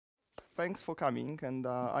thanks for coming, and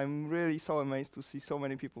I'm really so amazed to see so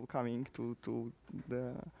many people coming to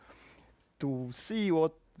see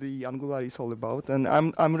what the Angular is all about. And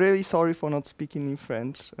I'm really sorry for not speaking in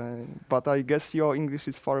French, but I guess your English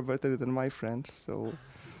is far better than my French, so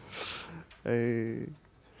I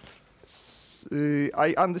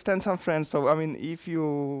understand some French. So I mean, if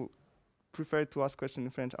you prefer to ask questions in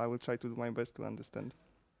French, I will try to do my best to understand.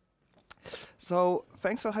 So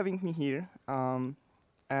thanks for having me here,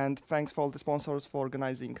 and thanks for all the sponsors for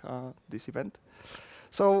organizing this event.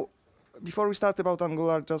 So before we start about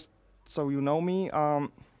Angular, just so you know me,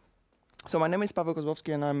 so my name is Pawel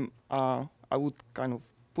Kozlowski, and I would kind of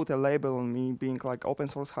put a label on me being like open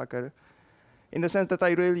source hacker, in the sense that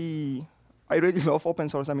I really love open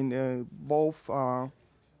source. I mean, both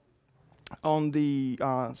on the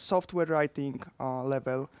software writing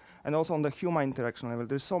level and also on the human interaction level.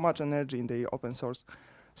 There's so much energy in the open source.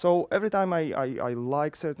 So every time I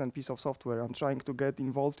like certain piece of software, I'm trying to get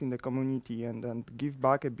involved in the community and give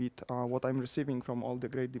back a bit what I'm receiving from all the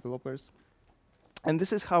great developers. And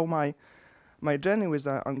this is how my journey with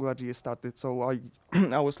AngularJS started. So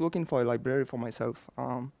I was looking for a library for myself,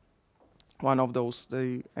 one of those,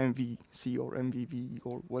 the MVC or MVV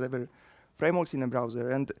or whatever frameworks in a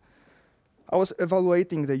browser. And I was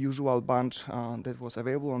evaluating the usual bunch that was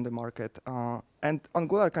available on the market. And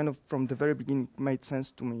Angular kind of from the very beginning made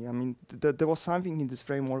sense to me. I mean, there was something in this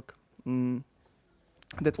framework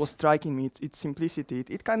that was striking me, its simplicity.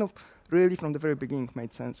 It kind of really from the very beginning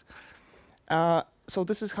made sense. So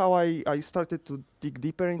this is how I started to dig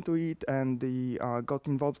deeper into it and got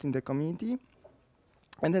involved in the community.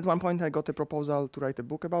 And at one point I got a proposal to write a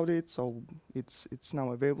book about it, so it's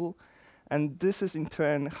now available. And this is in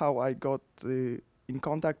turn how I got in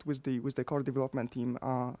contact with the core development team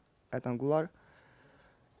at Angular.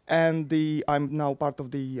 And I'm now part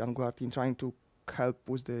of the Angular team trying to help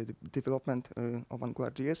with the development of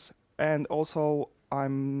AngularJS. And also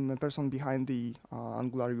I'm a person behind the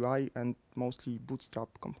Angular UI and mostly Bootstrap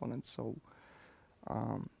components, so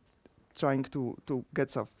trying to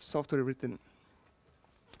get some software written.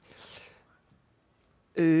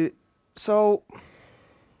 So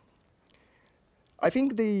I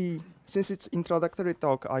think since it's introductory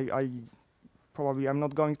talk, I'm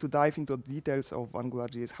not going to dive into the details of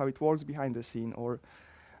AngularJS, how it works behind the scene,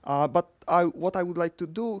 but what I would like to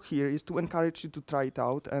do here is to encourage you to try it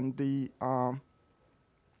out and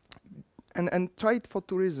try it for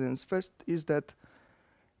two reasons. First is that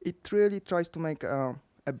it really tries to make a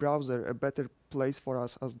browser a better place for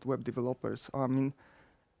us as web developers. I mean,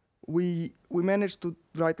 we managed to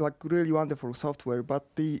write like really wonderful software,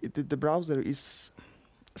 but the browser is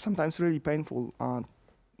sometimes really painful,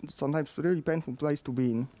 place to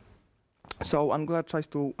be in. So Angular tries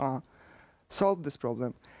to solve this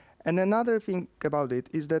problem. And another thing about it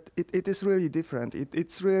is that it is really different.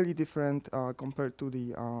 It's really different compared to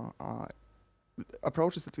the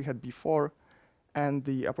approaches that we had before and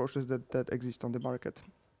the approaches that exist on the market.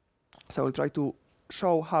 So I'll try to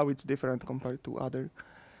show how it's different compared to other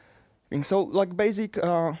things. So like basic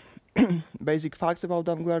basic facts about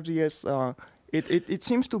AngularJS, it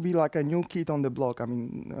seems to be like a new kid on the block. I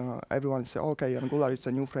mean, everyone says, okay, Angular is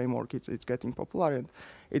a new framework, it's getting popular, and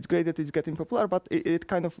it's great that it's getting popular, but it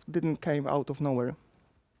kind of didn't came out of nowhere.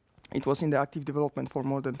 It was in the active development for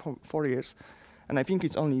more than 4 years, and I think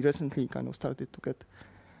it's only recently kind of started to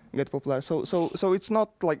get popular. So it's not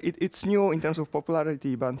like it's new in terms of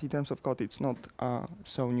popularity, but in terms of code, it's not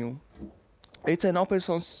so new. It's an open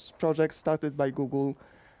source project started by Google,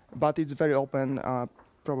 but it's very open.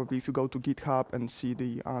 Probably if you go to GitHub and see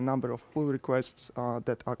the number of pull requests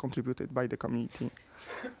that are contributed by the community,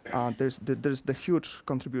 there's the huge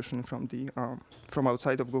contribution from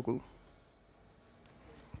outside of Google.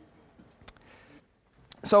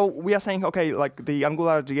 So we are saying, okay, like the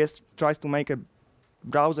AngularJS tries to make a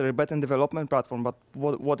browser a better development platform, but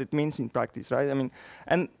what it means in practice, right? I mean,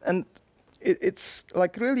 and it's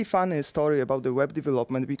like really funny story about the web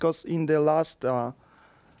development, because in the last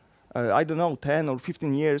I don't know, 10 or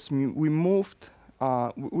 15 years, we moved,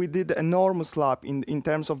 we did enormous leap in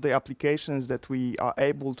terms of the applications that we are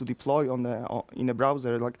able to deploy in a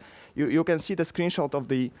browser. Like you can see the screenshot of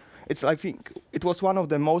I think it was one of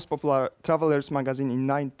the most popular Travelers magazine in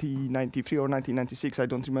 1993 or 1996, I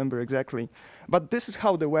don't remember exactly. But this is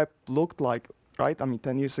how the web looked like, right? I mean,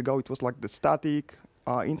 10 years ago, it was like the static,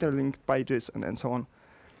 interlinked pages, and so on.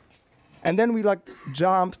 And then we like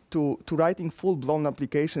jumped to writing full-blown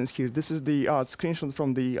applications here. This is the screenshot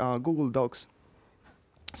from the Google Docs.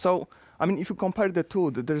 So, I mean, if you compare the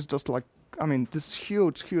two, there's just like, I mean, this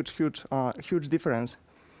huge difference.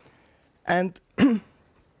 And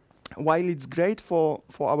while it's great for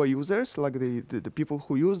our users, like the people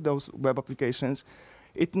who use those web applications,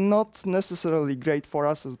 it's not necessarily great for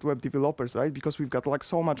us as web developers, right? Because we've got like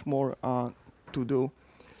so much more to do.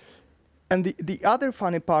 And the other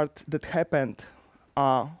funny part that happened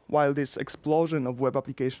while this explosion of web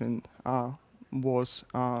application was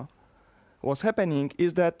happening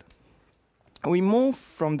is that we moved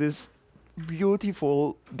from this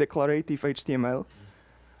beautiful declarative HTML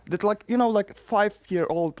that, like, you know, like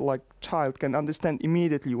 5-year-old like child can understand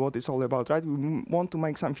immediately what it's all about, right? We want to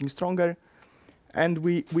make something stronger, and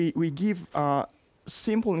we give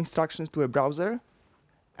simple instructions to a browser,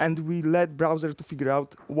 and we let browser to figure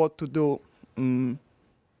out what to do in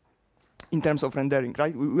terms of rendering,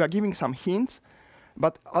 right? We are giving some hints,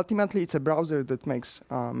 but ultimately it's a browser that makes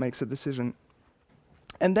a decision.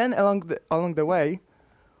 And then along the way,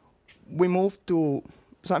 we move to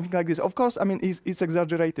something like this. Of course, I mean, it's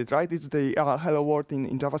exaggerated, right? It's the hello world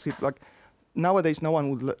in JavaScript. Like nowadays, no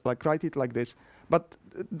one would like write it like this. But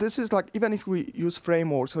this is like, even if we use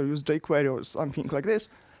frameworks or use jQuery or something like this,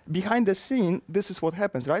 behind the scene, this is what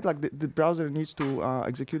happens, right? Like the browser needs to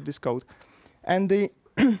execute this code. And the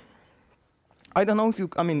I don't know if you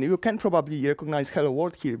can probably recognize hello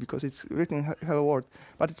world here because it's written hello world,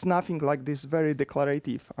 but it's nothing like this very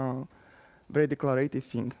declarative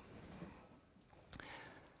thing.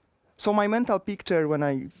 So my mental picture when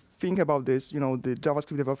I think about this, you know, the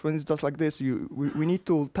JavaScript development is just like this. We need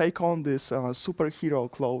to take on this superhero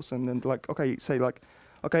clothes and then like, okay,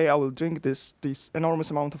 I will drink this enormous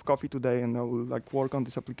amount of coffee today and I will like work on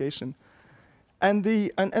this application. And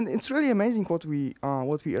it's really amazing what we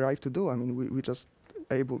arrive to do. I mean, we just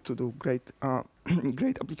able to do great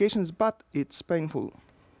great applications, but it's painful.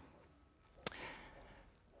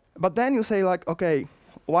 But then you say like, okay,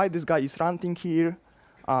 why this guy is ranting here?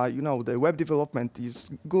 You know, the web development is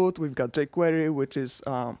good. We've got jQuery, which is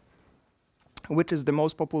the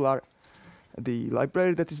most popular, the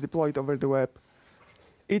library that is deployed over the web.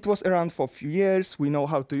 It was around for a few years. We know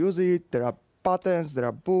how to use it. There are patterns, there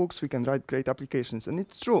are books. We can write great applications, and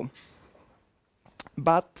it's true.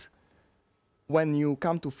 But when you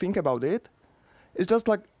come to think about it, it's just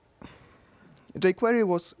like jQuery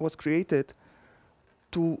was created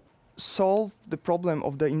to solve the problem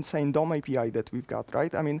of the insane DOM API that we've got,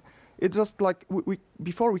 right? I mean, it's just like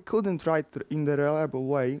before we couldn't write in the reliable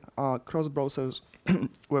way cross-browser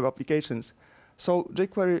web applications. So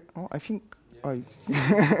jQuery, I think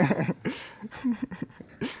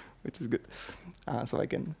which is good. So I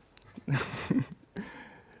can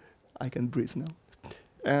I can breathe now.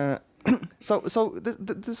 So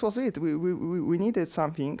this was it. We needed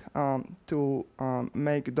something to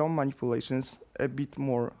make DOM manipulations a bit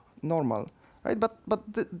more normal, right? But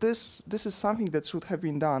this is something that should have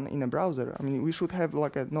been done in a browser. I mean, we should have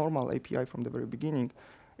like a normal API from the very beginning.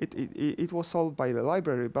 It was solved by the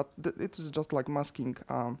library, but it is just like masking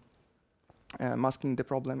the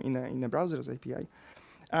problem in a browser's API.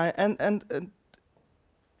 And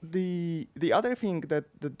the other thing that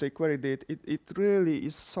jQuery did, it really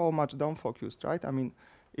is so much DOM focused, right? I mean,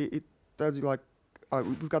 it tells you like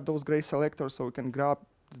we've got those gray selectors, so we can grab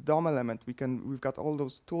the DOM element. We've got all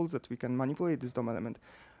those tools that we can manipulate this DOM element,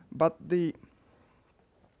 but the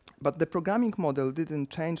programming model didn't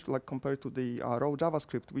change like compared to the raw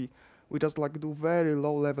JavaScript. We just like do very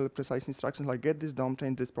low-level precise instructions like get this DOM,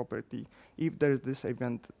 change this property. If there's this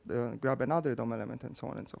event, grab another DOM element, and so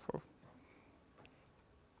on and so forth.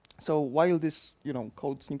 So while this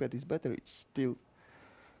code snippet is better, it's still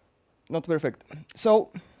not perfect.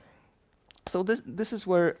 So this is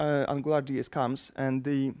where AngularJS comes, and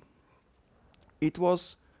it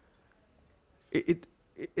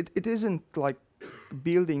isn't like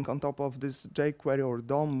building on top of this jQuery or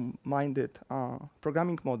DOM-minded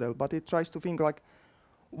programming model, but it tries to think like,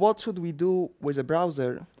 what should we do with a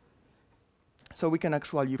browser so we can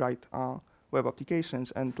actually write web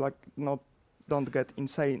applications and like don't get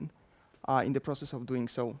insane in the process of doing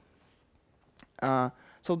so.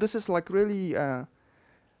 So this is like really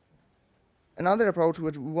another approach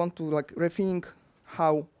which we want to like rethink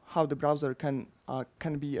how the browser can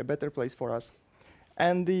be a better place for us.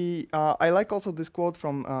 And I like also this quote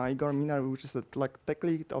from Igor Minar, which is the tech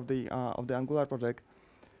lead of the Angular project,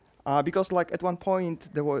 because like at one point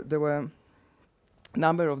there were a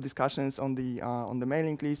number of discussions on the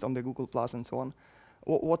mailing list, on the Google Plus, and so on.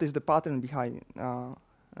 What is the pattern behind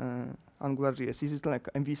AngularJS? Is it like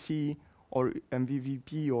MVC or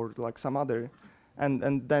MVVP or like some other?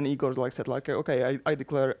 And then Igor like said like, okay, I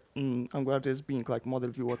declare AngularJS being like model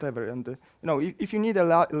view whatever, and if you need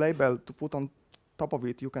a label to put on top of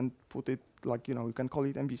it, you can put it like, you can call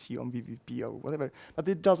it MVC or VVP or whatever, but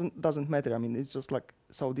it doesn't matter. I mean, it's just like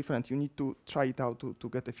so different. You need to try it out to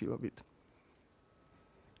get a feel of it.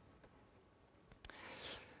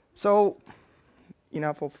 So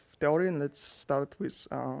enough of theory, and let's start with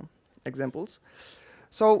examples.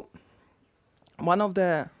 So one of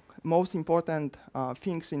the most important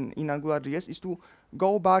things in AngularJS is to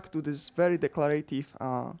go back to this very declarative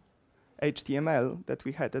HTML that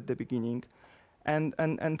we had at the beginning,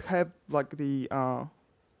 and have like the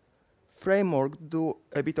framework do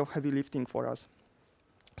a bit of heavy lifting for us.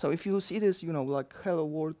 So if you see this, like hello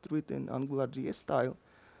world written AngularJS style,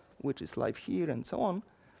 which is live here and so on,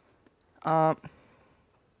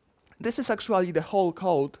 this is actually the whole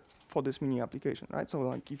code for this mini application, right? So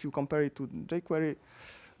like if you compare it to jQuery,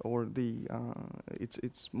 or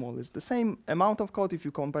it's more or less the same amount of code. If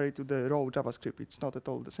you compare it to the raw JavaScript, it's not at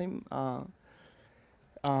all the same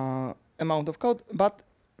amount of code, but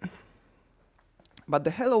the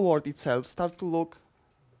hello world itself starts to look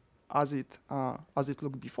as it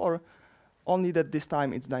looked before, only that this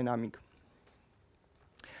time it's dynamic.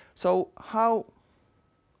 So how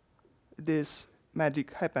this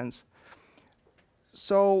magic happens?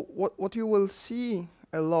 So what you will see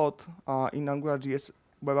a lot in AngularJS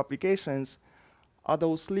web applications are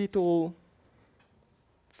those little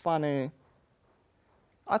funny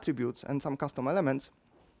attributes and some custom elements.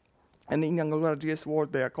 And in AngularJS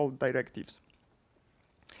world, they are called directives.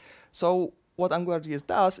 So what AngularJS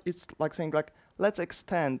does is like saying, like, let's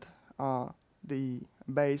extend the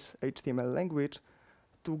base HTML language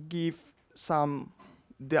to give some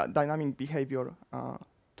dynamic behavior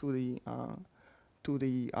to the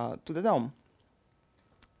DOM.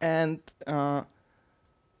 And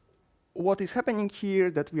what is happening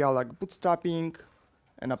here, that we are like bootstrapping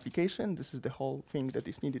an application. This is the whole thing that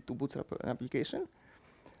is needed to bootstrap an application.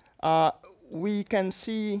 We can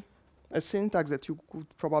see a syntax that you could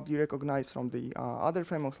probably recognize from the other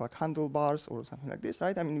frameworks like handlebars or something like this,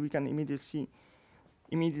 right? I mean, we can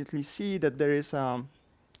immediately see that there is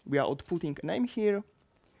we are outputting a name here,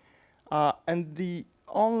 and the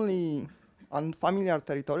only unfamiliar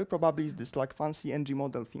territory probably is this like fancy ng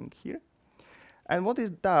model thing here. And what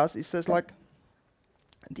it does, it says like,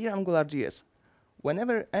 dear AngularJS,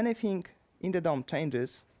 whenever anything in the DOM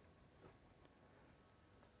changes,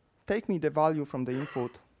 take me the value from the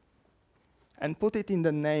input and put it in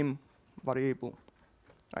the name variable,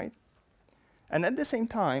 right? And at the same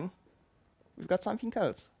time, we've got something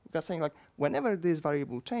else. We've got saying like, whenever this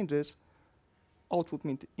variable changes, output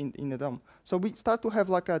me in the DOM. So we start to have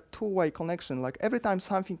like a two-way connection. Like every time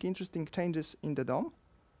something interesting changes in the DOM,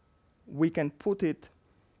 we can put it,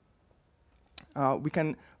 we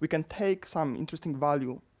can take some interesting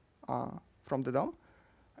value from the DOM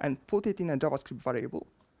and put it in a JavaScript variable.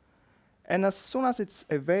 And as soon as it's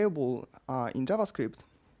available in JavaScript,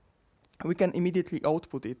 we can immediately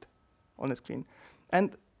output it on the screen.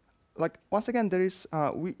 And like once again, there is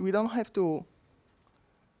we don't have to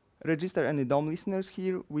register any DOM listeners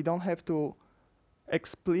here. We don't have to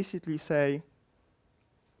explicitly say,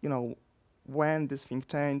 when this thing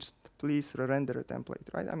changed, please re-render a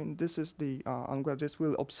template, right? I mean, this is the AngularJS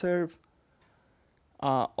will observe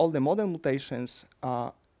all the model mutations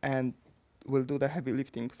and will do the heavy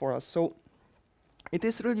lifting for us. So it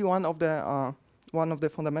is really one of the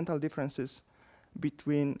fundamental differences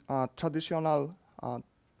between traditional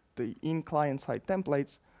the in-client side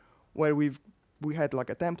templates, where we had like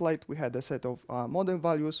a template, we had a set of model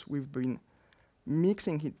values, we've been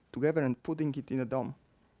mixing it together and putting it in a DOM.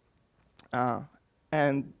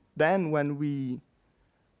 And then when we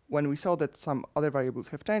saw that some other variables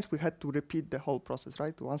have changed, we had to repeat the whole process,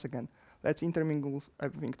 right? Once again, let's intermingle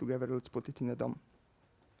everything together, let's put it in a DOM.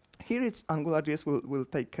 Here it's AngularJS will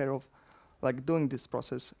take care of like doing this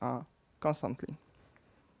process constantly.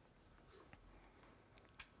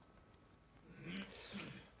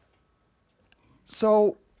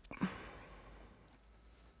 So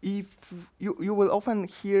if you will often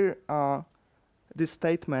hear this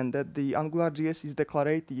statement that the AngularJS is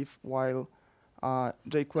declarative while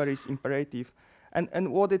jQuery is imperative.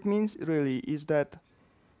 And what it means really is that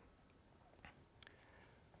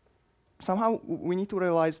somehow we need to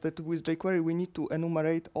realize that with jQuery we need to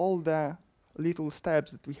enumerate all the little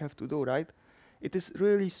steps that we have to do, right? It is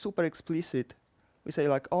really super explicit. We say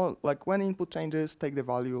like, oh, like when input changes, take the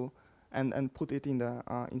value and put it in the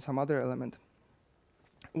in some other element.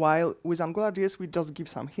 While with AngularJS we just give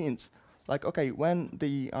some hints, like okay, when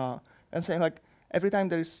the and saying like every time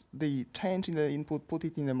there is the change in the input, put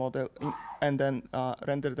it in the model and then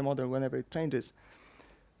render the model whenever it changes.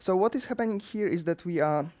 So what is happening here is that we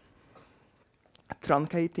are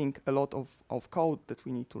truncating a lot of code that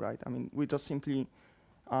we need to write. I mean, we just simply,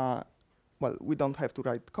 well, we don't have to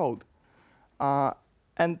write code.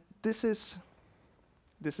 And this is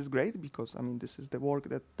great because, I mean, this is the work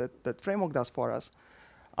that framework does for us.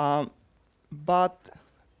 But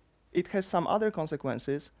it has some other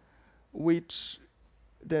consequences, which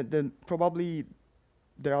probably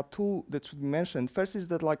there are two that should be mentioned. First is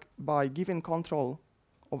that, like, by giving control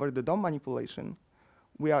over the DOM manipulation,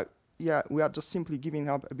 we are just simply giving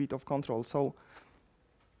up a bit of control. So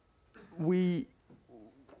we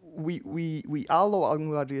allow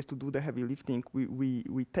AngularJS to do the heavy lifting.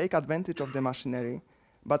 We take advantage of the machinery,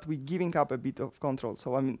 but we're giving up a bit of control.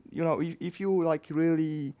 So, I mean, you know, if you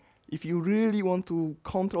really want to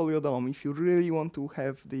control your DOM, if you really want to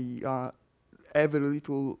have the every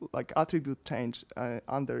little like attribute change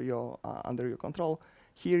under your control,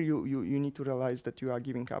 here you need to realize that you are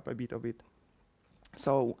giving up a bit of it.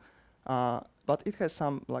 So, but it has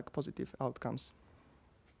some like positive outcomes.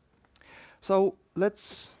 So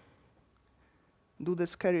let's do the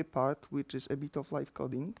scary part, which is a bit of live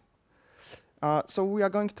coding. So we are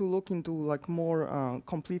going to look into like more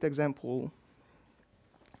complete example,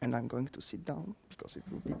 and I'm going to sit down because it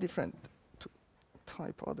will be different to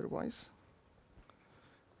type otherwise.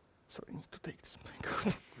 So I need to take this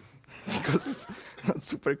back because it's not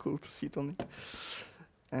super cool to sit on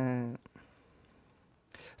it.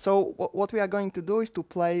 So what we are going to do is to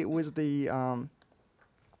play with the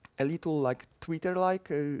a little like Twitter-like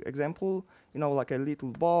example, you know, like a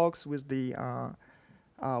little box with the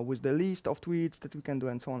list of tweets that we can do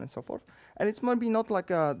and so on and so forth. And it's maybe not like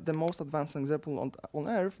the most advanced example on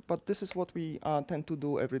earth, but this is what we tend to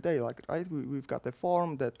do every day. Like, right, we've got a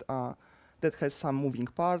form that that has some moving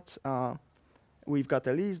parts. We've got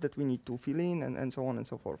a list that we need to fill in, and so on and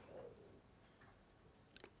so forth.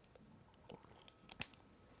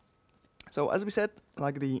 So as we said,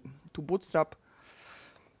 like to bootstrap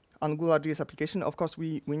AngularJS application, of course,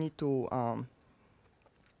 we need to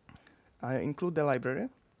include the library.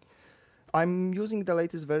 I'm using the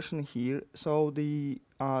latest version here. So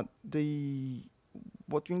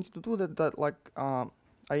what you need to do that like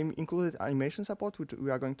I included animation support, which we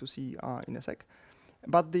are going to see in a sec.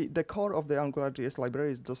 But the core of the AngularJS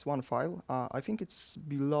library is just one file. I think it's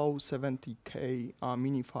below 70K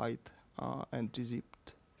minified and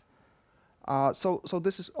gzipped. So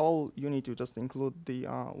this is all you need to just include the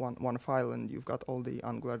one file, and you've got all the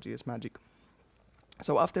AngularJS magic.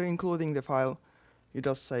 So after including the file, you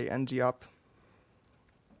just say ng up,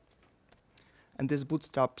 and this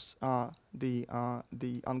bootstraps the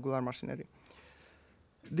Angular machinery.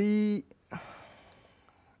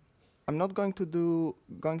 I'm not going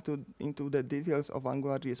into the details of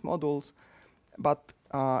AngularJS modules, but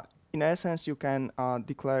in essence, you can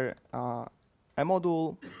declare a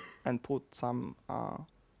module and put some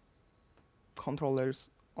controllers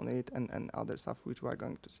on it and other stuff which we are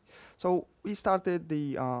going to see. So we started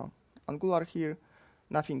the Angular here.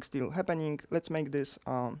 Nothing still happening. Let's make this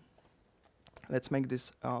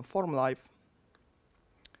form live.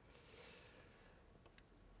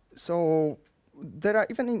 So there are,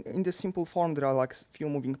 even in this simple form, there are like few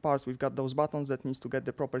moving parts. We've got those buttons that needs to get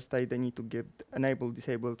the proper state. They need to get enabled,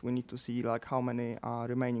 disabled. We need to see like how many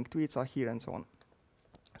remaining tweets are here and so on.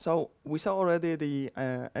 So we saw already the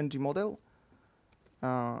ng model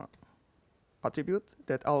attribute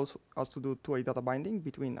that allows us to do two-way data binding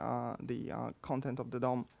between the content of the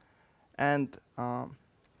DOM and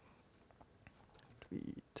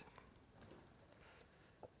tweet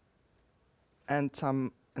and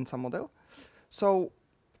some model. So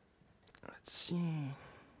let's see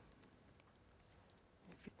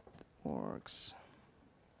if it works.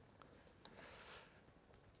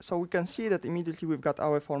 So we can see that immediately we've got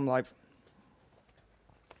our form live.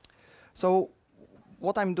 So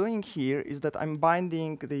what I'm doing here is that I'm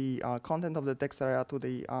binding the content of the text area to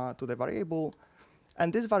the variable,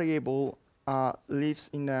 and this variable lives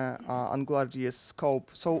in a AngularJS scope.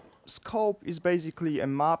 So scope is basically a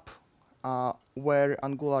map where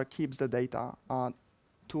Angular keeps the data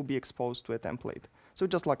to be exposed to a template. So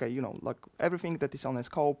just like like everything that is on a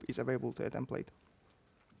scope is available to a template.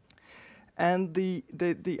 And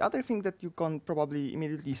the other thing that you can probably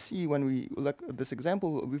immediately see when we look at this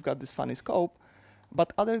example, we've got this funny scope.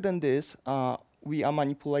 But other than this, we are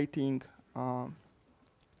manipulating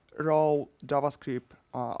raw JavaScript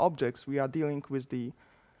objects. We are dealing with the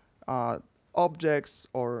objects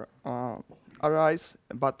or arrays,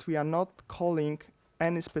 but we are not calling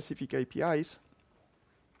any specific APIs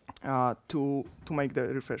to make the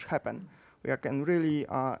refresh happen. We can really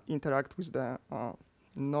interact with the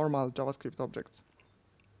normal JavaScript objects.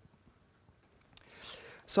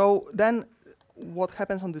 So then what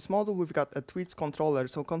happens on this model, we've got a tweets controller.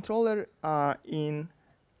 So controller in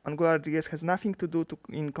AngularJS has nothing to do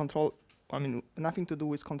nothing to do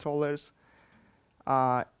with controllers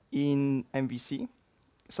in MVC.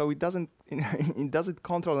 So it doesn't it doesn't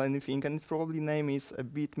control anything, and its probably name is a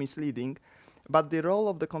bit misleading. But the role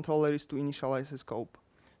of the controller is to initialize a scope.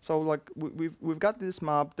 So like we've got this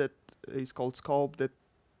map that is called scope that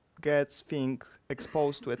gets things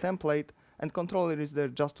exposed to a template, and controller is there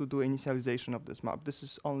just to do initialization of this map. This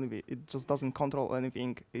is only it just doesn't control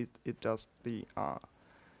anything. It just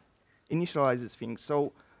initializes things.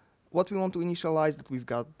 So what we want to initialize, that we've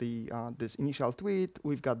got this initial tweet,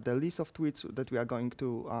 we've got the list of tweets that we are going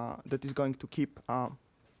to that is going to keep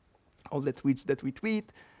all the tweets that we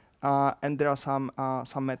tweet, and there are some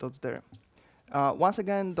methods there. Once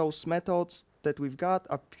again, those methods that we've got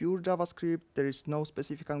are pure JavaScript. There is no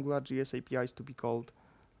specific AngularJS APIs to be called.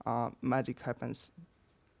 Magic happens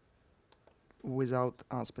without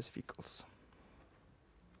specific calls.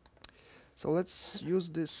 So let's use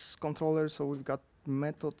this controller. So we've got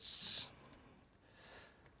methods,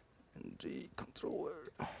 ng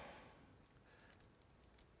controller,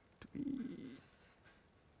 tweets,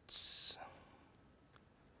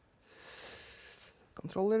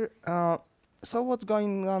 controller. So what's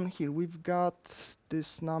going on here? We've got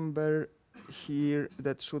this number here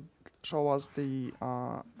that should show us the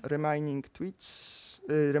remaining tweets,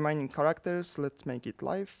 remaining characters. Let's make it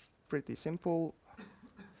live. Pretty simple.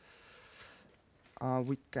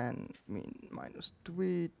 We can mean minus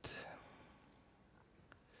tweet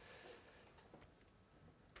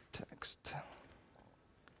text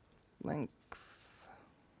length.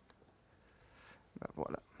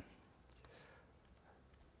 Voila.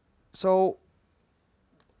 So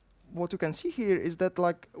what you can see here is that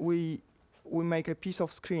like we make a piece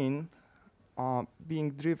of screen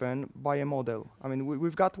being driven by a model. I mean,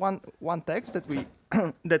 we've got one text that we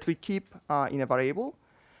that we keep in a variable,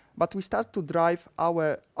 but we start to drive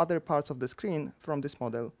our other parts of the screen from this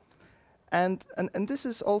model. And this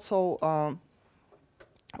is also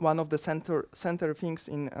one of the center things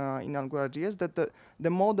in AngularJS, that the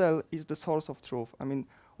model is the source of truth. I mean,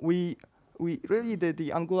 we really the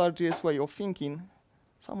AngularJS way of thinking.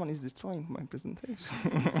 Someone is destroying my presentation.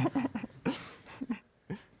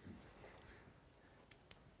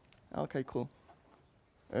 Okay, cool.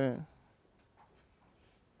 It's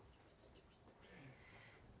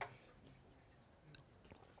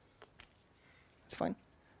fine.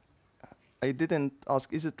 I didn't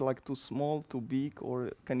ask, is it like too small, too big,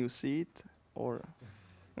 or can you see it? Or,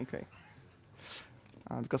 okay.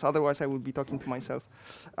 Because otherwise I would be talking to myself.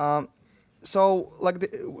 So like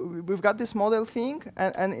we've got this model thing,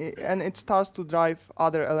 and it starts to drive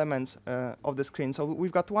other elements of the screen. So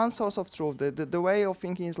we've got one source of truth. The way of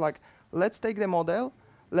thinking is like, let's take the model,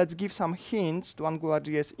 let's give some hints to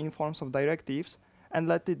AngularJS in forms of directives, and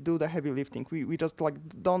let it do the heavy lifting. We just like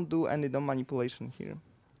don't do any manipulation here.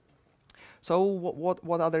 So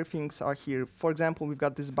what other things are here? For example, we've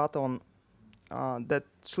got this button that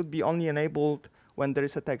should be only enabled when there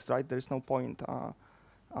is a text, right? There is no point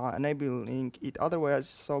enabling it otherwise.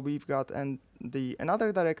 So we've got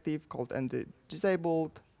another directive called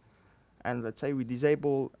disabled, and let's say we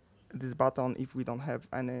disable this button if we don't have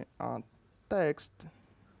any text.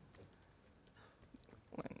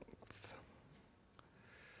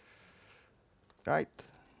 Right?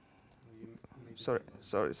 Sorry.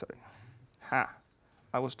 Ha!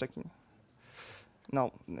 I was checking.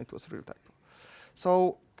 No, it was real type.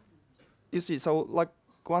 So you see, so like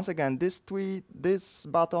once again, this tweet, this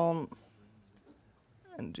button,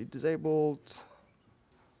 and disabled.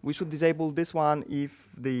 We should disable this one if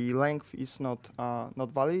the length is not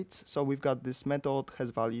valid. So we've got this method has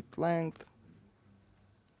valid length.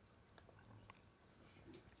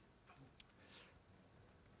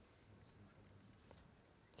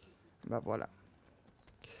 But voila.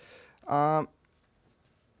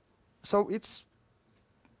 So it's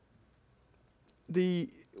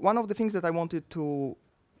one of the things that I wanted to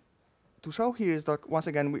show here is that once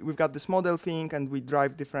again we've got this model thing, and we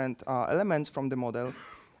drive different elements from the model.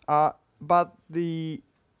 But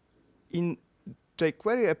in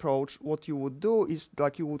jQuery approach, what you would do is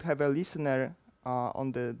like you would have a listener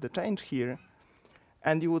on the change here,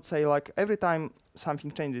 and you would say like every time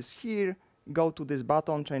something changes here, go to this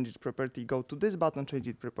button, change its property, go to this button, change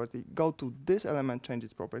its property, go to this element, change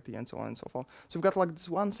its property, and so on and so forth. So we've got like this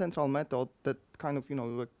one central method that kind of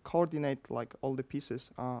like coordinate like all the pieces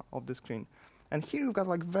of the screen. And here we've got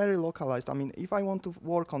like very localized. I mean, if I want to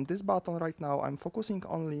work on this button right now, I'm focusing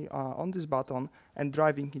only on this button and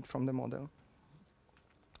driving it from the model.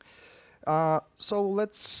 So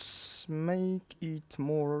let's make it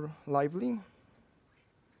more lively.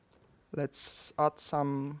 let's add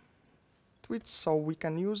some tweets. So we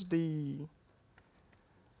can use the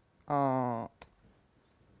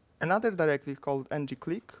another directive called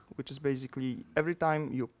ngClick, which is basically every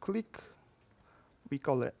time you click, we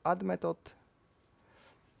call it add method.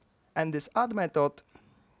 And this add method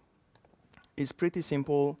is pretty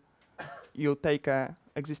simple. You take a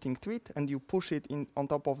existing tweet and you push it in on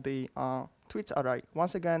top of the tweets array.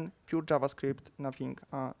 Once again, pure JavaScript,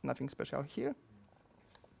 nothing special here.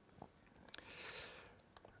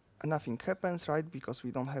 And nothing happens, right? Because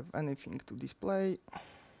we don't have anything to display.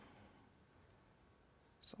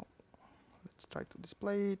 So let's try to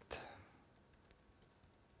display it.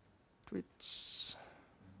 Tweets.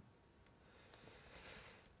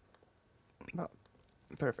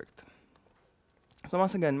 Perfect. So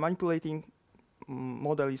once again, manipulating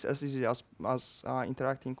model is as easy as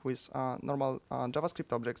interacting with normal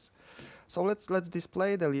JavaScript objects. So let's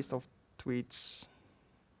display the list of tweets.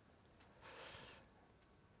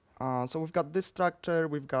 So we've got this structure.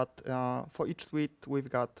 We've got for each tweet we've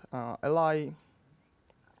got li,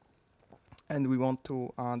 and we want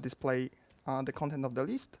to display the content of the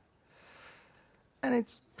list. And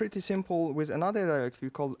it's pretty simple with another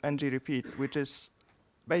directive called ngRepeat, which is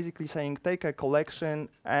basically saying take a collection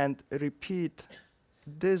and repeat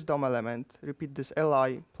this DOM element, repeat this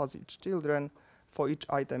li plus each children for each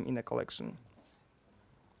item in a collection.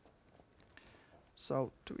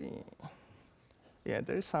 So yeah,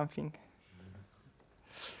 there is something.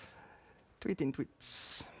 Tweeting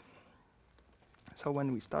tweets. So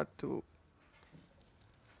when we start to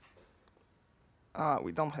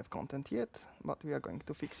we don't have content yet, but we are going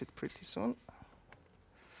to fix it pretty soon.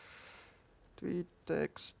 Tweet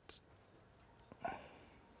text.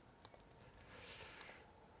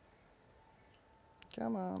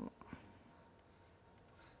 Come on.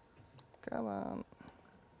 Come on.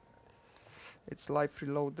 It's live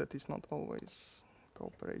reload that is not always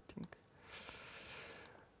cooperating.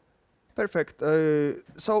 Perfect.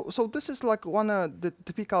 So this is like one of the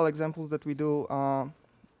typical examples that we do.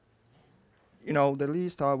 You know, the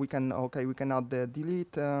list. We can add the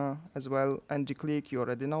delete as well. ngClick. You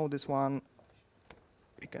already know this one.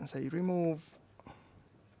 We can say remove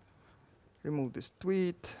this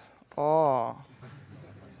tweet. Oh.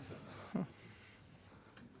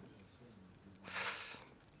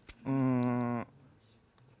 And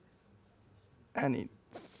it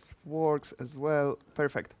works as well.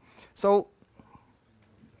 Perfect. So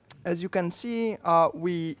as you can see,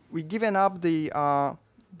 we given up the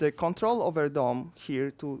control over DOM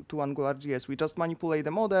here to AngularJS. We just manipulate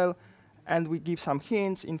the model, and we give some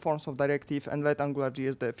hints in forms of directive and let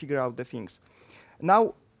AngularJS figure out the things.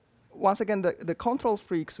 Now, once again, the control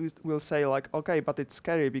freaks will say like, okay, but it's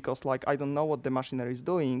scary because like I don't know what the machinery is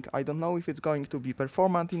doing. I don't know if it's going to be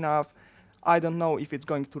performant enough. I don't know if it's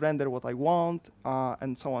going to render what I want,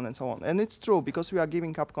 and so on and so on. And it's true because we are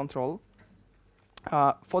giving up control.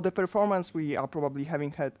 For the performance, we are probably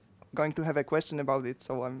going to have a question about it.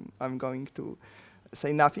 So I'm going to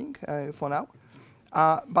say nothing for now.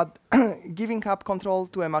 But giving up control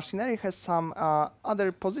to a machinery has some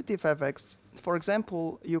other positive effects. For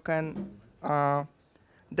example, you can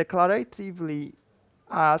declaratively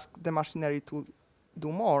ask the machinery to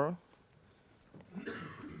do more.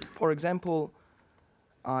 For example,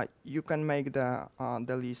 you can make the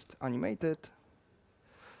list animated,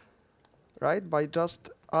 right? By just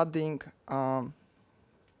adding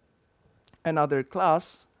another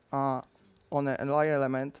class on an li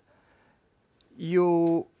element.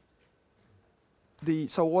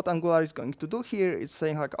 So what Angular is going to do here is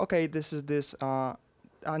saying like, okay, this is this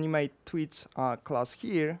animate tweets class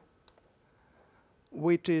here,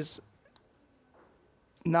 which is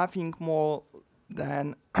nothing more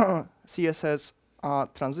than CSS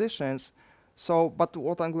transitions. So, but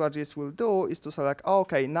what AngularJS will do is to select,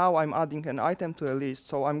 okay, now I'm adding an item to a list,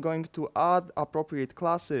 so I'm going to add appropriate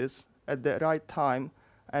classes at the right time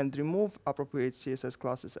and remove appropriate CSS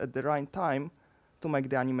classes at the right time to make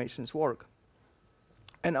the animations work.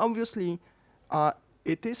 And obviously,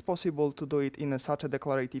 it is possible to do it in such a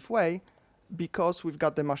declarative way because we've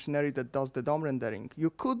got the machinery that does the DOM rendering. You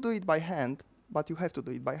could do it by hand, but you have to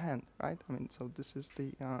do it by hand, right? I mean, so this is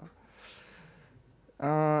the...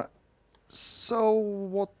 so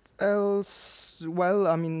what else? Well,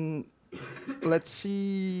 I mean, let's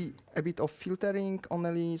see a bit of filtering on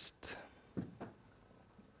a list,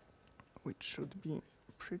 which should be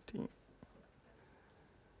pretty...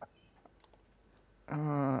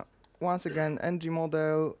 once again, ng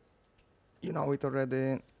model, you know it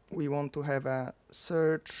already. We want to have a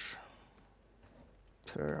search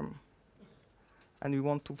term, and we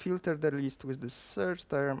want to filter the list with the search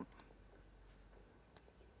term.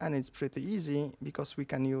 And it's pretty easy because we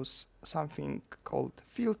can use something called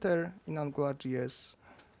filter in AngularJS.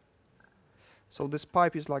 So this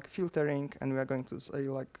pipe is like filtering, and we are going to say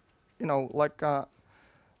like,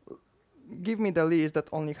 give me the list that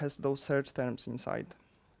only has those search terms inside.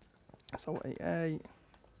 So AA,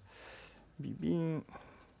 BB,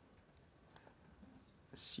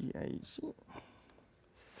 CAC.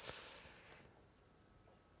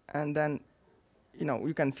 And then,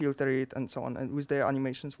 you can filter it and so on, and with the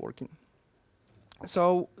animations working.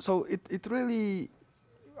 So it really,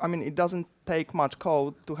 it doesn't take much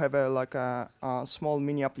code to have a small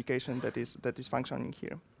mini application that is functioning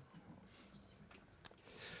here.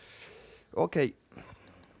 Okay.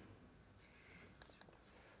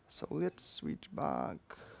 So let's switch back.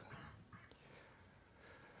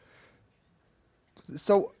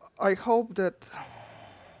 So I hope that.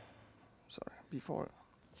 Sorry, before.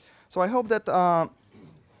 So I hope that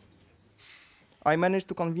I managed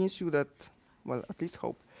to convince you that, well, at least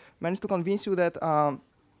hope, managed to convince you that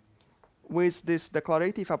with this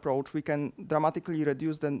declarative approach, we can dramatically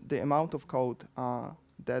reduce the amount of code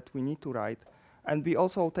that we need to write. And we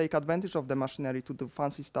also take advantage of the machinery to do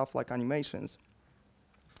fancy stuff like animations.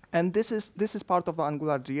 And this is part of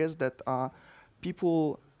AngularJS that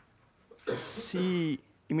people see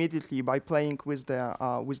immediately by playing with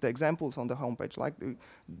the examples on the homepage. Like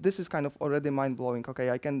this is kind of already mind-blowing. Okay,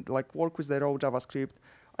 I can work with the raw JavaScript.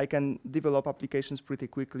 I can develop applications pretty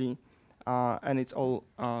quickly, and it's all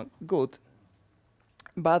good.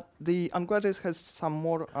 But the AngularJS has some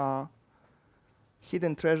more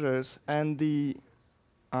hidden treasures, and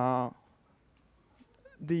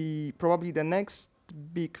probably the next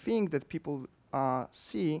big thing that people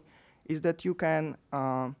see is that you can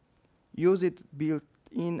use it built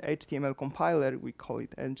in HTML compiler. We call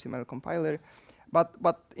it HTML compiler, but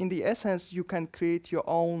in the essence, you can create your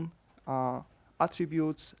own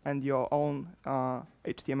attributes and your own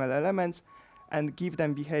HTML elements and give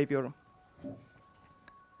them behavior.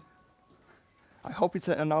 I hope it's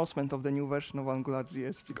an announcement of the new version of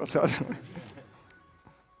AngularJS, because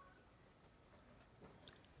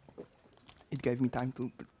it gave me time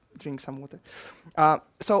to drink some water.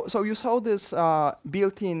 So you saw this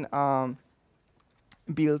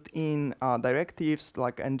built-in directives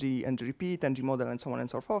like ng repeat, ng model, and so on and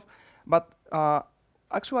so forth. But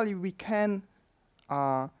actually, we can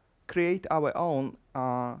create our own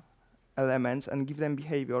elements and give them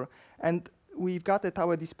behavior. And we've got at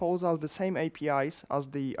our disposal the same APIs as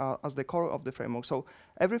the core of the framework. So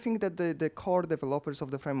everything that the core developers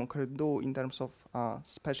of the framework can do in terms of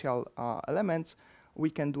special elements, we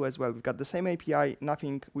can do as well. We've got the same API.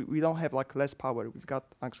 Nothing. We don't have less power. We've got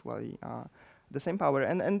actually the same power,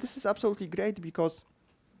 and this is absolutely great because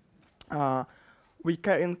we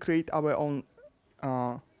can create our own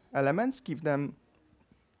elements, give them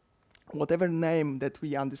whatever name that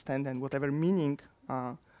we understand and whatever meaning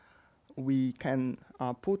we can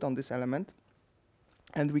put on this element,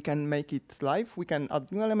 and we can make it live. We can add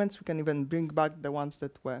new elements. We can even bring back the ones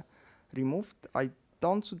that were removed. I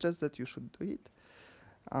don't suggest that you should do it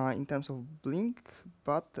in terms of Blink,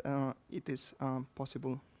 but it is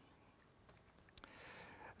possible.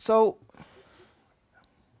 So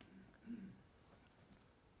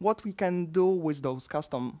what we can do with those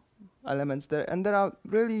custom elements there, and there are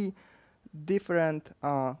really different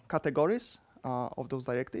categories of those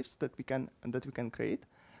directives that we can create,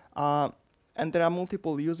 and there are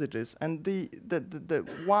multiple usages. And the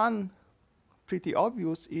one pretty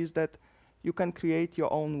obvious is that you can create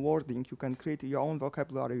your own wording, you can create your own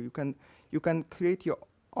vocabulary, you can create your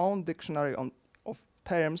own dictionary of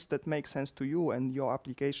terms that make sense to you and your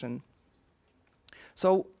application.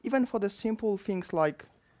 So even for the simple things like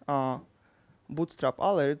bootstrap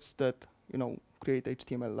alerts that create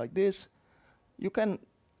HTML like this, you can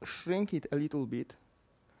shrink it a little bit.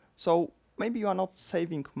 So maybe you are not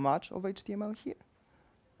saving much of HTML here,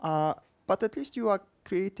 but at least you are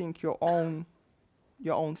creating your own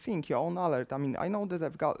thing, your own alert. I mean, I know that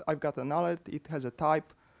I've got an alert. It has a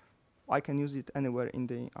type. I can use it anywhere in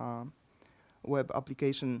the web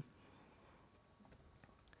application.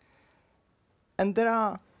 And there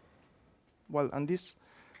are, well, and this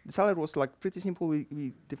alert was pretty simple.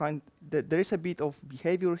 We defined that there is a bit of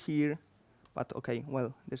behavior here, but okay,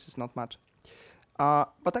 well, this is not much.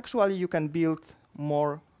 But actually, you can build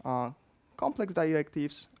more complex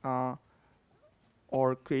directives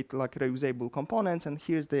or create reusable components. And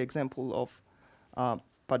here's the example of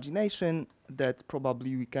pagination that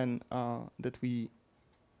probably we can that we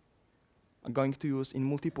are going to use in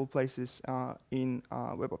multiple places in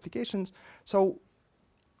web applications. So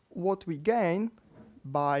what we gain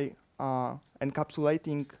by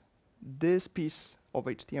encapsulating this piece of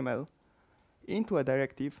HTML into a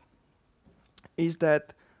directive is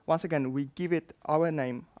that, once again, we give it our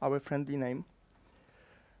name, our friendly name.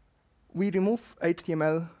 We remove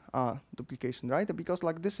HTML duplication, right? Because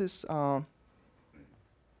like this is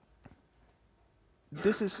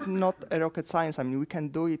not a rocket science. I mean, we can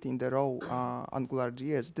do it in the raw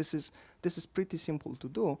AngularJS. This is pretty simple to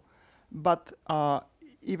do, but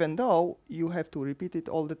even though you have to repeat it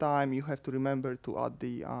all the time, you have to remember to add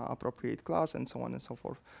the appropriate class and so on and so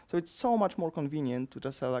forth. So it's so much more convenient to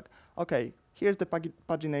just say like, okay, here's the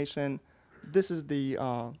pagination. This is the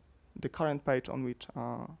current page on which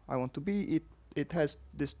I want to be. It has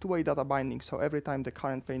this two-way data binding. So every time the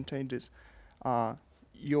current page changes,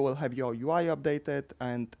 you will have your UI updated,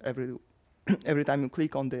 and every time you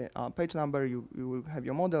click on the page number, you will have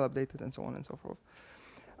your model updated, and so on and so forth.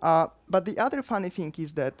 But the other funny thing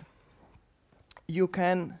is that you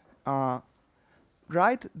can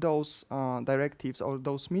write those directives or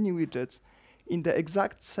those mini widgets in the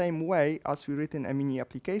exact same way as we written a mini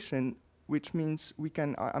application, which means we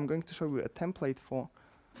can, I'm going to show you a template for,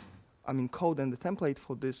 code and the template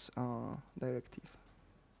for this directive.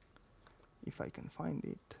 If I can find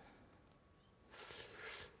it.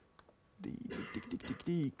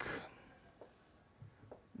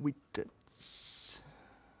 Widgets.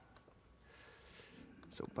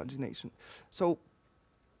 So pagination. So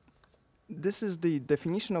this is the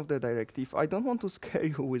definition of the directive. I don't want to scare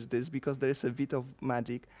you with this because there is a bit of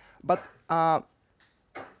magic, but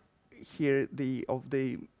here of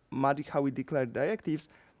the magic how we declare directives.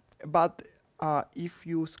 But if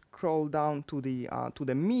you scroll down to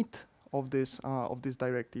the meat of this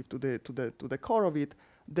directive, to the core of it,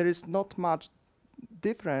 there is not much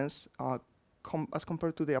difference as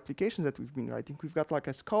compared to the applications that we've been writing. We've got like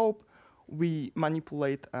a scope. We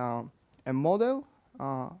manipulate a model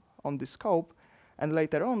on the scope, and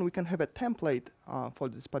later on we can have a template for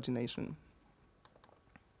this pagination,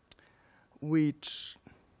 which,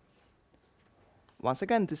 once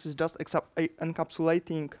again, this is just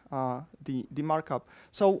encapsulating the markup.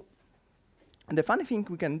 So the funny thing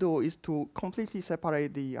we can do is to completely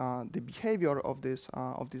separate the behavior of this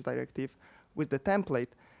directive with the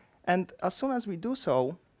template, and as soon as we do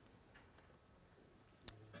so,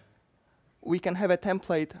 we can have a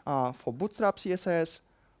template for Bootstrap CSS.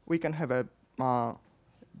 We can have the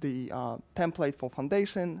template for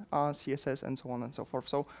Foundation CSS, and so on and so forth.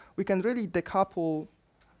 So we can really decouple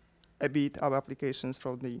a bit our applications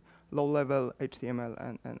from the low-level HTML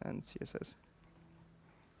and CSS.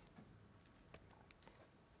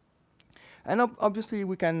 And obviously,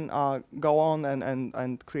 we can go on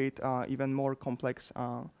and create even more complex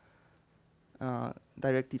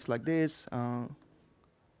directives like this.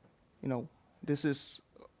 This is,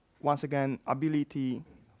 once again, ability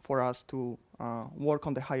for us to work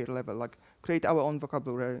on the higher level, like create our own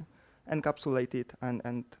vocabulary, encapsulate it,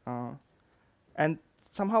 and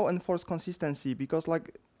somehow enforce consistency. Because,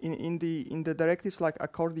 like in the directives like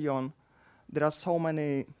accordion, there are so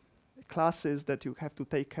many classes that you have to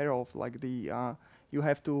take care of, like you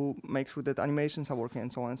have to make sure that animations are working,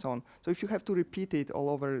 and so on and so on. So if you have to repeat it all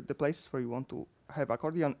over the places where you want to have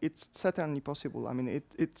accordion, it's certainly possible. I mean,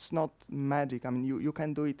 it's not magic. I mean, you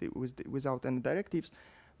can do it without any directives,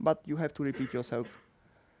 but you have to repeat yourself,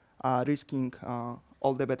 risking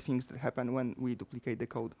all the bad things that happen when we duplicate the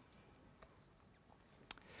code.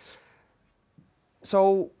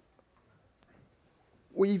 So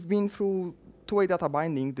we've been through two-way data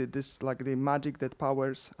binding, this like the magic that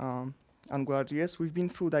powers AngularJS. We've been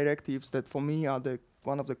through directives that, for me, are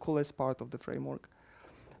one of the coolest part of the framework.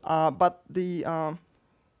 But the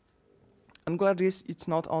AngularJS, it's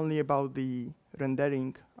not only about the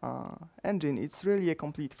rendering engine, it's really a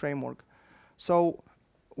complete framework. So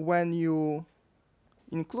when you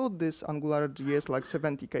include this AngularJS like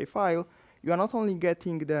 70K file, you are not only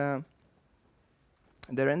getting the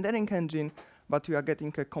rendering engine, but you are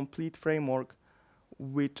getting a complete framework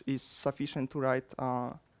which is sufficient to write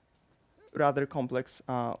rather complex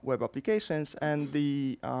web applications. And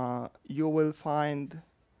you will find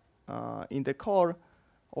in the core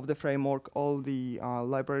of the framework all the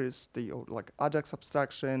libraries, like Ajax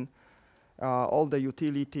abstraction, all the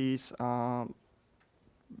utilities,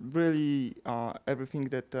 really everything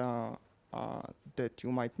that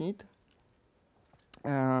you might need.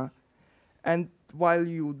 And while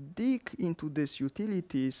you dig into these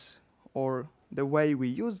utilities or the way we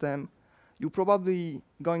use them, you're probably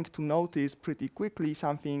going to notice pretty quickly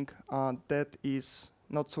something that is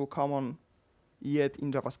not so common yet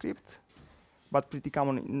in JavaScript, but pretty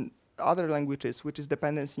common in other languages, which is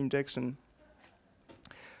dependency injection.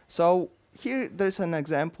 So here there's an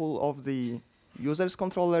example of the users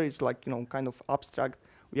controller is like kind of abstract.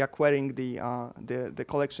 We are querying the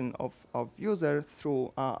collection of users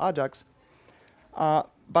through Ajax.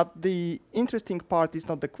 But the interesting part is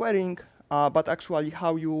not the querying, but actually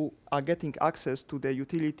how you are getting access to the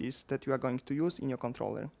utilities that you are going to use in your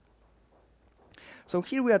controller. So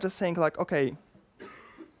here we are just saying like, okay,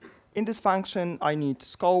 in this function I need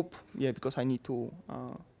scope, because I need to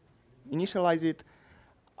initialize it.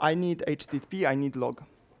 I need HTTP, I need log.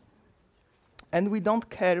 And we don't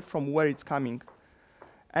care from where it's coming.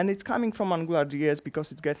 And it's coming from AngularJS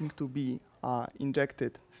because it's getting to be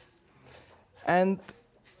injected. And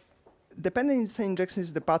dependency injection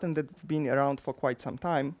is the pattern that's been around for quite some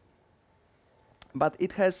time. But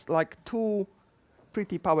it has like two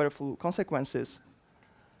pretty powerful consequences.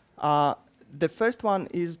 The first one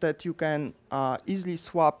is that you can easily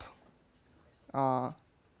swap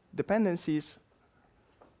dependencies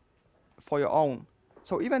for your own.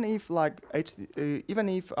 So even if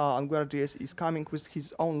AngularJS is coming with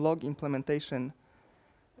his own log implementation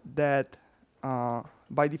that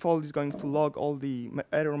by default is going to log all the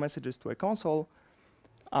error messages to a console,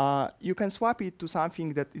 you can swap it to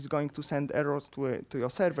something that is going to send errors to your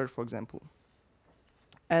server, for example.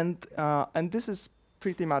 And this is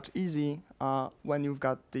pretty much easy when you've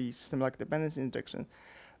got the system like dependency injection.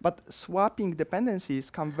 But swapping dependencies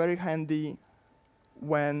come very handy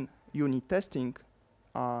when you need testing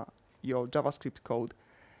your JavaScript code.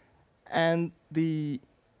 And the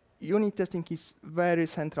unit testing is very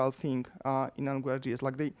central thing in AngularJS.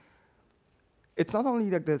 Like it's not only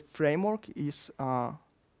that the framework is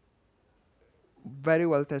very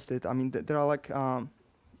well tested. I mean, there are like,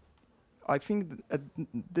 I think at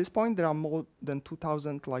this point there are more than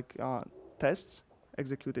 2,000 like tests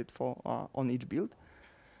executed for on each build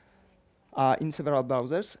in several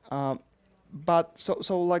browsers. But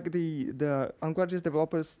so like the AngularJS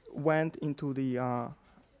developers went into the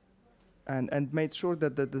and made sure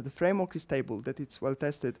that the framework is stable, that it's well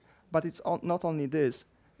tested. But it's not only this;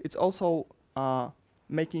 it's also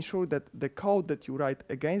making sure that the code that you write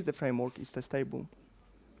against the framework is testable.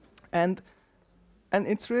 And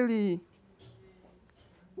it's really,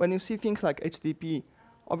 when you see things like HTTP,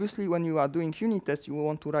 obviously when you are doing unit tests, you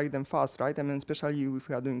want to write them fast, right? I mean, especially if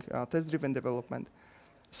you are doing test-driven development.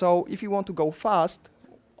 So if you want to go fast,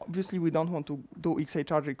 obviously we don't want to do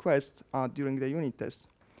XHR requests during the unit test.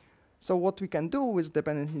 So what we can do with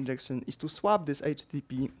dependency injection is to swap this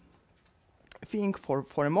HTTP thing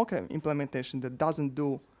for a mock implementation that doesn't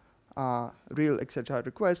do real XHR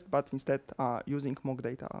request, but instead using mock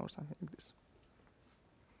data or something like this.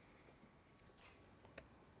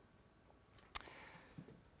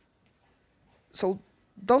 So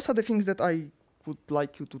those are the things that I would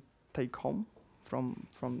like you to take home from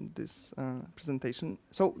this presentation.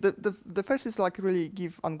 So the first is like really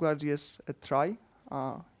give AngularJS a try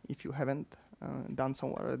if you haven't done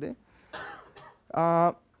so already.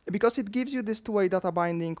 Because it gives you this two-way data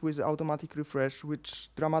binding with automatic refresh, which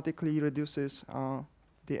dramatically reduces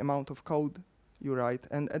the amount of code you write,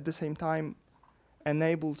 and at the same time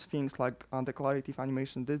enables things like declarative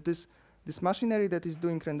animation. This machinery that is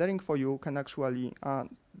doing rendering for you can actually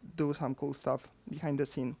do some cool stuff behind the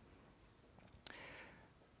scene.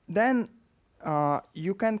 Then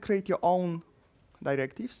you can create your own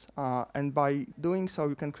directives, and by doing so,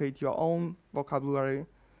 you can create your own vocabulary.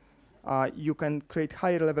 You can create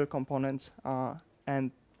higher level components,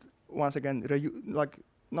 and once again, like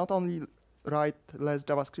not only write less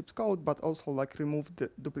JavaScript code, but also like remove the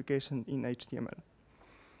duplication in HTML.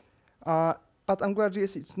 But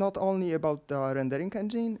AngularJS, it's not only about the rendering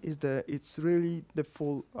engine, it's really the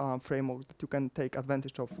full framework that you can take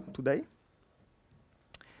advantage of today.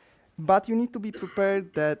 But you need to be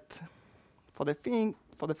prepared that for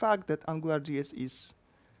the fact that AngularJS is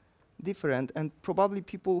different, and probably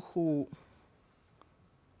people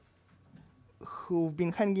who've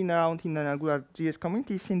been hanging around in an AngularJS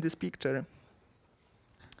community seen this picture.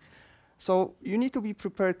 So you need to be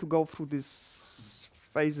prepared to go through these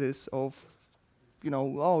phases of,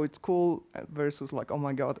 oh, it's cool, versus like, oh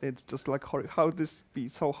my god, it's just like, how this be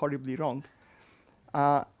so horribly wrong?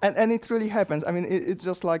 And it really happens. I mean, it's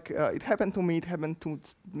just like, it happened to me, it happened to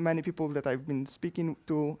many people that I've been speaking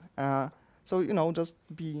to. So, just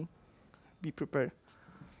be prepared.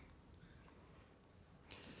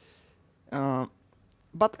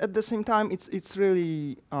 But at the same time, it's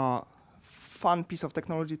really fun piece of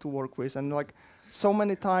technology to work with. And like, so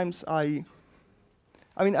many times I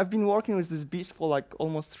mean, I've been working with this beast for like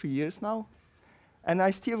almost 3 years now. And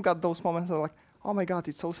I still got those moments of like, oh my god,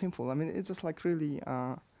 it's so simple. I mean, it's just like really,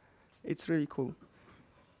 it's really cool.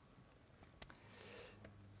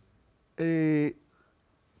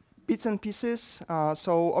 bits and pieces.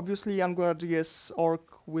 So obviously AngularJS org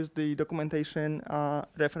with the documentation,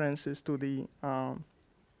 references to the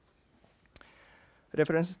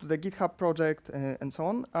GitHub project, and so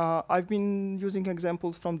on. I've been using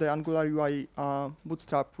examples from the Angular UI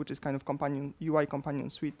Bootstrap, which is kind of UI companion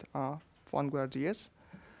suite for AngularJS.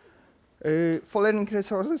 For learning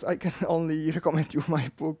resources, I can only recommend you my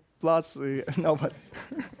book plus. No, but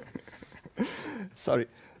sorry.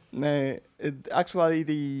 Actually,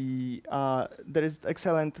 there is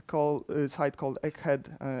excellent site called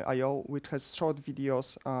Egghead.io, which has short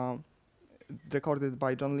videos recorded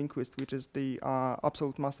by John Lindquist, which is the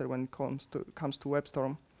absolute master when it comes to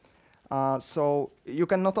WebStorm. So you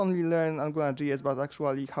can not only learn AngularJS, but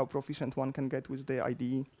actually how proficient one can get with the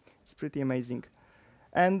IDE. It's pretty amazing.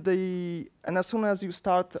 And as soon as you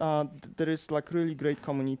start, there is like really great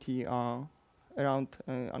community around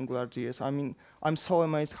AngularJS. I mean, I'm so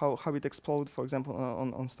amazed how it exploded. For example,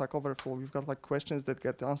 on Stack Overflow, we've got like questions that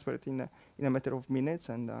get answered in a matter of minutes,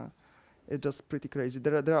 and it's just pretty crazy.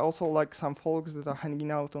 There are also like some folks that are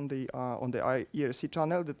hanging out on the IRC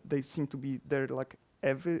channel that they seem to be there like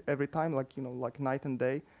every time, like like night and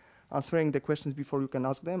day, answering the questions before you can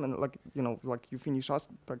ask them, and like like you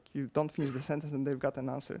you don't finish the sentence and they've got an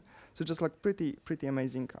answer. So just like pretty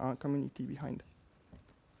amazing community behind.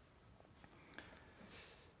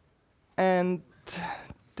 And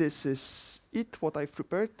this is it, what I've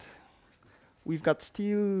prepared. We've got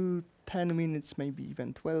still 10 minutes, maybe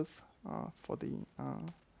even 12, for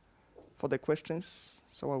the questions.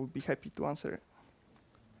 So I would be happy to answer.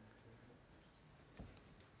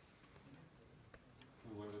 So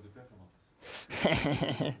what about the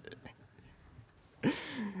performance?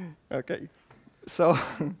 Okay. So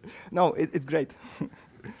no, it's great.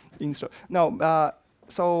 Intro. No,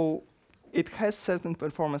 so it has certain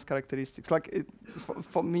performance characteristics. Like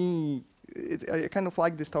for me, I kind of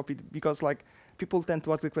like this topic because like people tend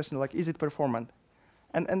to ask the question like, is it performant?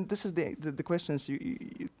 And this is the questions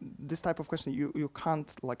this type of question you can't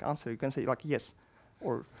like answer. You can say like yes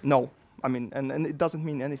or no. I mean, and it doesn't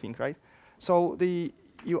mean anything, right? So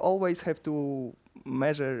you always have to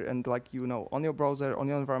measure and like on your browser, on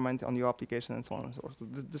your environment, on your application, and so on and so forth. So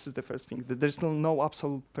this is the first thing. There's still no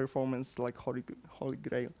absolute performance like holy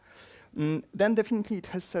grail. Then definitely it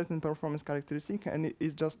has certain performance characteristics, and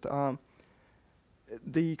it's just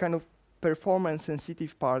the kind of performance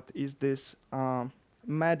sensitive part is this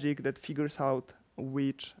magic that figures out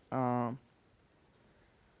which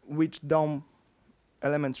DOM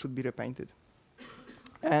elements should be repainted.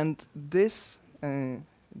 And this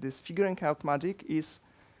figuring out magic is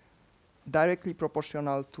directly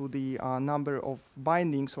proportional to the number of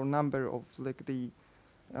bindings or number of like the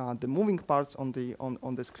moving parts on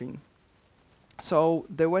the screen. So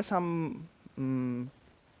there were some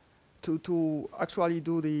to actually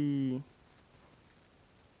do the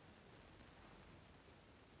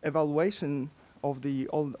evaluation of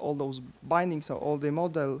all those bindings or all the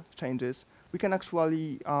model changes. We can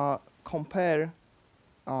actually compare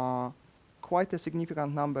quite a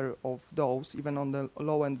significant number of those, even on the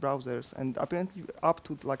low-end browsers, and apparently up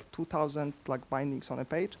to like 2,000 like bindings on a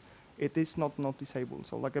page. It is not disabled.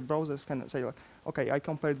 So like a browser can say like, okay, I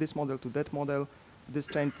compare this model to that model. This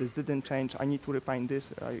changed, this didn't change. I need to repaint this.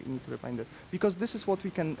 I need to repaint that. Because this is what we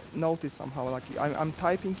can notice somehow. Like I'm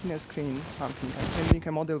typing in a screen something, I'm changing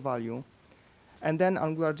a model value, and then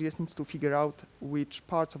AngularJS needs to figure out which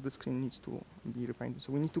parts of the screen needs to be repainted.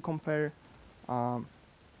 So we need to compare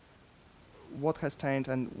what has changed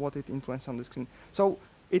and what it influenced on the screen. So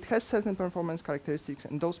it has certain performance characteristics,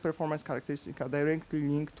 and those performance characteristics are directly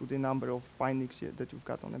linked to the number of bindings that you've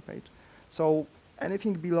got on a page. So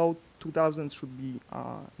anything below 2,000 should be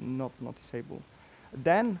not disabled.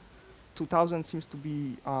 Then 2,000 seems to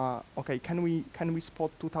be okay. Can we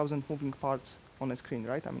spot 2,000 moving parts on a screen,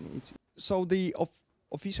 right? I mean, it's so the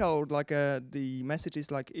official or like the message is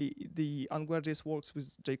like the AngularJS works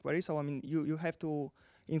with jQuery. So I mean, you have to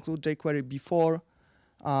include jQuery before.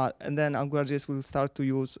 And then AngularJS will start to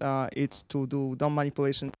use it to do DOM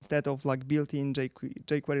manipulation instead of like built-in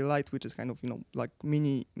jQuery Lite, which is kind of like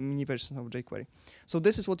mini version of jQuery. So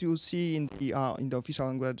this is what you see in the official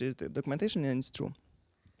AngularJS documentation, and it's true.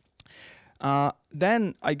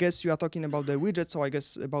 Then I guess you are talking about the widget, so I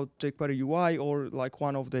guess about jQuery UI or like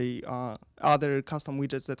one of the other custom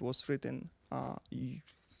widgets that was written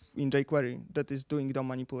in jQuery that is doing DOM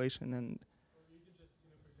manipulation and.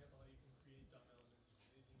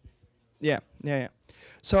 Yeah.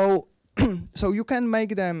 So, so you can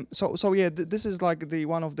make them. So yeah, this is like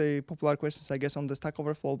one of the popular questions, I guess, on the Stack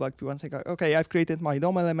Overflow. Like people say, okay, I've created my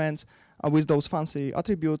DOM elements with those fancy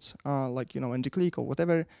attributes, like ngClick or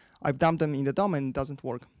whatever. I've dumped them in the DOM and it doesn't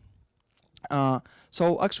work.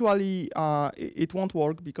 So actually, it won't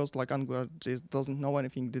work because like AngularJS doesn't know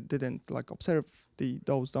anything. Didn't like observe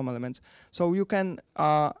those DOM elements. So you can,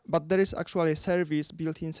 but there is actually a service,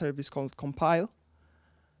 built-in service called compile.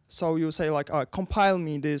 So you say like, compile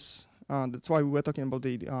me this. That's why we were talking about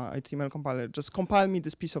the HTML compiler. Just compile me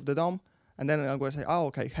this piece of the DOM, and then I'm going to say, oh,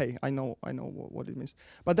 okay, hey, I know what it means.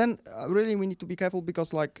 But then really we need to be careful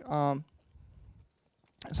because like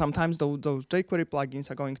sometimes those jQuery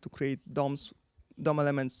plugins are going to create DOM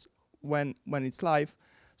elements when it's live.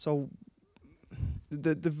 So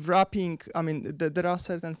the wrapping, I mean, there are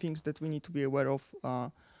certain things that we need to be aware of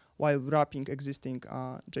while wrapping existing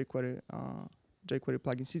jQuery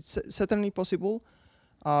plugins. It's certainly possible,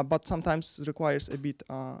 but sometimes requires a bit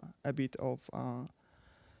of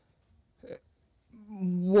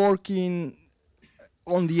working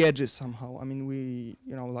on the edges somehow. I mean,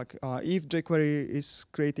 like if jQuery is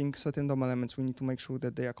creating certain DOM elements, we need to make sure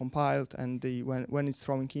that they are compiled, and when it's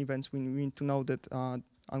throwing events, we need to know that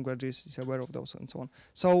AngularJS is aware of those and so on.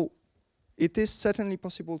 So it is certainly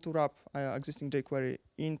possible to wrap existing jQuery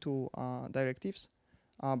into directives,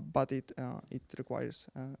 but it requires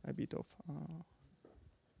a bit of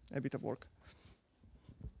work.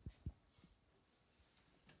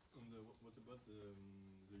 What about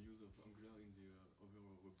the use of Angular in the other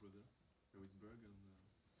web browser? There is Berg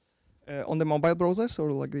and on the mobile browsers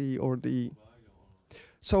or like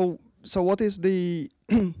so what is the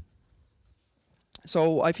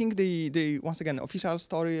so I think the once again official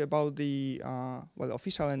story about the well,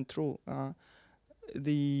 official and true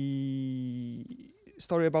the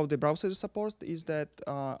story about the browser support is that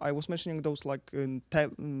I was mentioning those like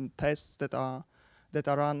tests that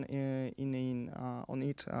are run on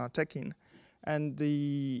each check-in, and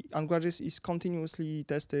the AngularJS is continuously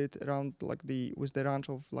tested around like with the range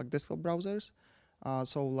of like desktop browsers.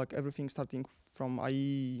 So like everything starting from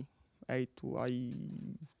IE 8 to IE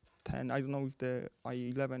 10. I don't know if the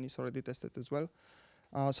IE 11 is already tested as well.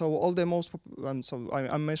 So all the most so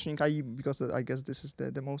I'm mentioning IE because I guess this is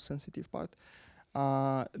the most sensitive part.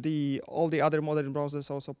 All the other modern browsers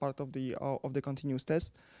are also part of the continuous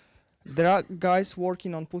test. There are guys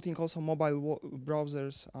working on putting also mobile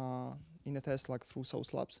browsers in a test like through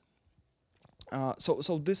Source Labs.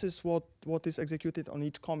 So this is what is executed on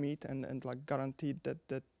each commit and like guaranteed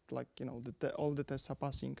that like all the tests are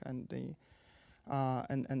passing and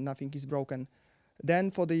and nothing is broken.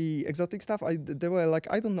 Then for the exotic stuff, they were like,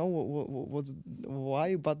 I don't know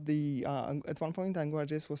why, but at one point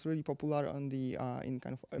AngularJS was really popular on the in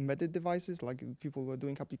kind of embedded devices, like people were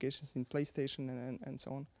doing applications in PlayStation and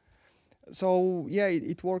so on. So yeah,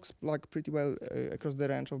 it works like pretty well across the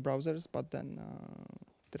range of browsers, but then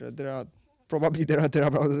there are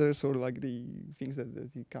browsers or like the things that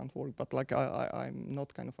it can't work. But like I'm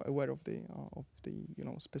not kind of aware of the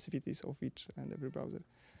specificities of each and every browser.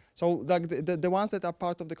 So like the ones that are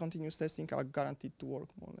part of the continuous testing are guaranteed to work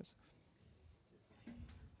more or less.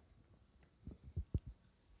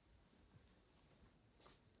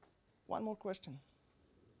 One more question.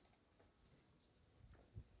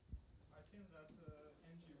 I think that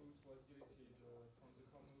ng-root was deleted from the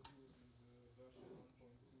kernel views in the version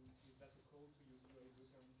 1.2. Is that a call to use UI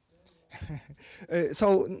router instead?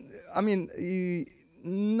 So I mean,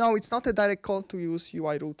 no, it's not a direct call to use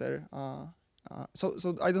UI router.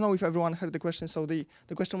 So I don't know if everyone heard the question. So the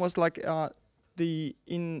question was like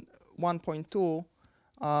in 1.2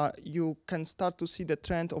 you can start to see the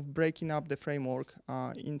trend of breaking up the framework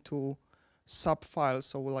into sub files.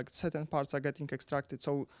 So like certain parts are getting extracted.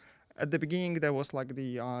 So at the beginning there was like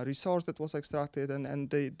the resource that was extracted, and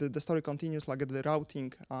the story continues like the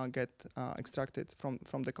routing get extracted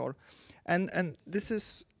from the core, and this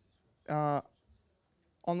is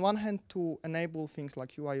on one hand to enable things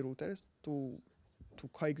like UI routers to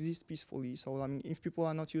coexist peacefully. So I mean, if people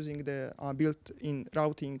are not using the built-in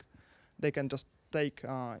routing, they can just take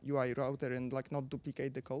UI router and like not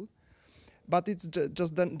duplicate the code. But it's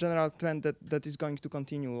just the general trend that is going to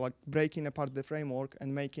continue, like breaking apart the framework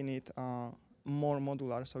and making it more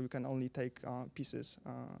modular, so you can only take pieces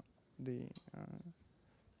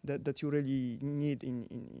that you really need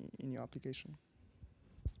in your application.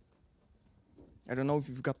 I don't know if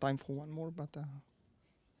you've got time for one more, but Tabulations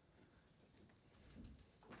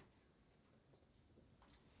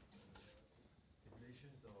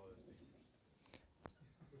or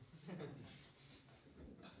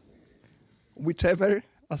whichever,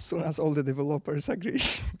 as soon as all the developers agree.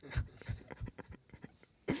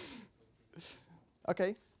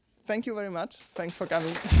 Okay, thank you very much. Thanks for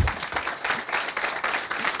coming.